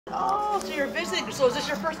Oh, so you're visiting. So is this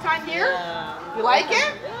your first time here? Yeah. You like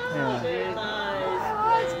it? Yeah. Very nice. Oh,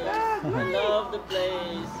 that's good. I love the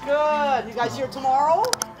place. Good. You guys here tomorrow?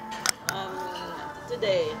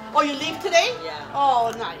 Today. Oh, you leave today? Yeah.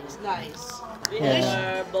 Oh, nice, nice. We had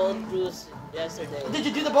our boat cruise yesterday. Did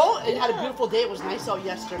you do the boat? It had a beautiful day. It was nice out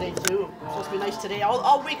yesterday too. It's supposed to be nice today.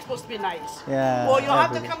 All week's supposed to be nice. Yeah. Well, you'll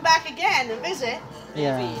have to come back again and visit.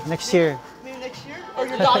 Yeah. Maybe. Next year. Maybe next year, or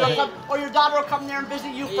your daughter will come, there and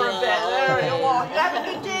visit you for a bit. There you go. You have a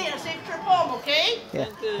good day and a safe trip home, okay? Yeah.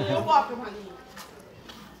 You're welcome, honey.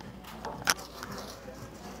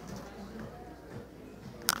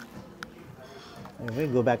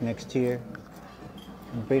 We'll go back next year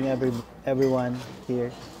and bring everyone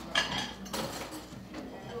here.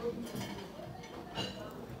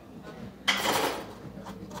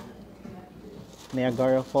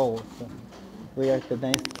 Niagara Falls. We are at the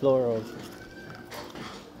 9th floor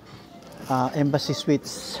of Embassy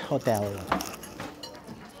Suites Hotel.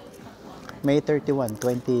 May 31,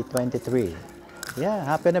 2023. Yeah,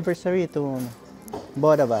 happy anniversary to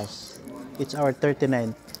both of us. It's our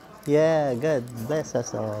 39th. Yeah, God bless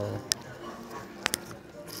us all.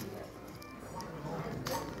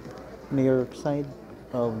 New York side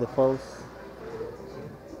of the falls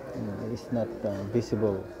is not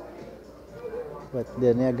visible, but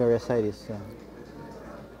the Niagara side is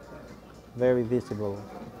very visible.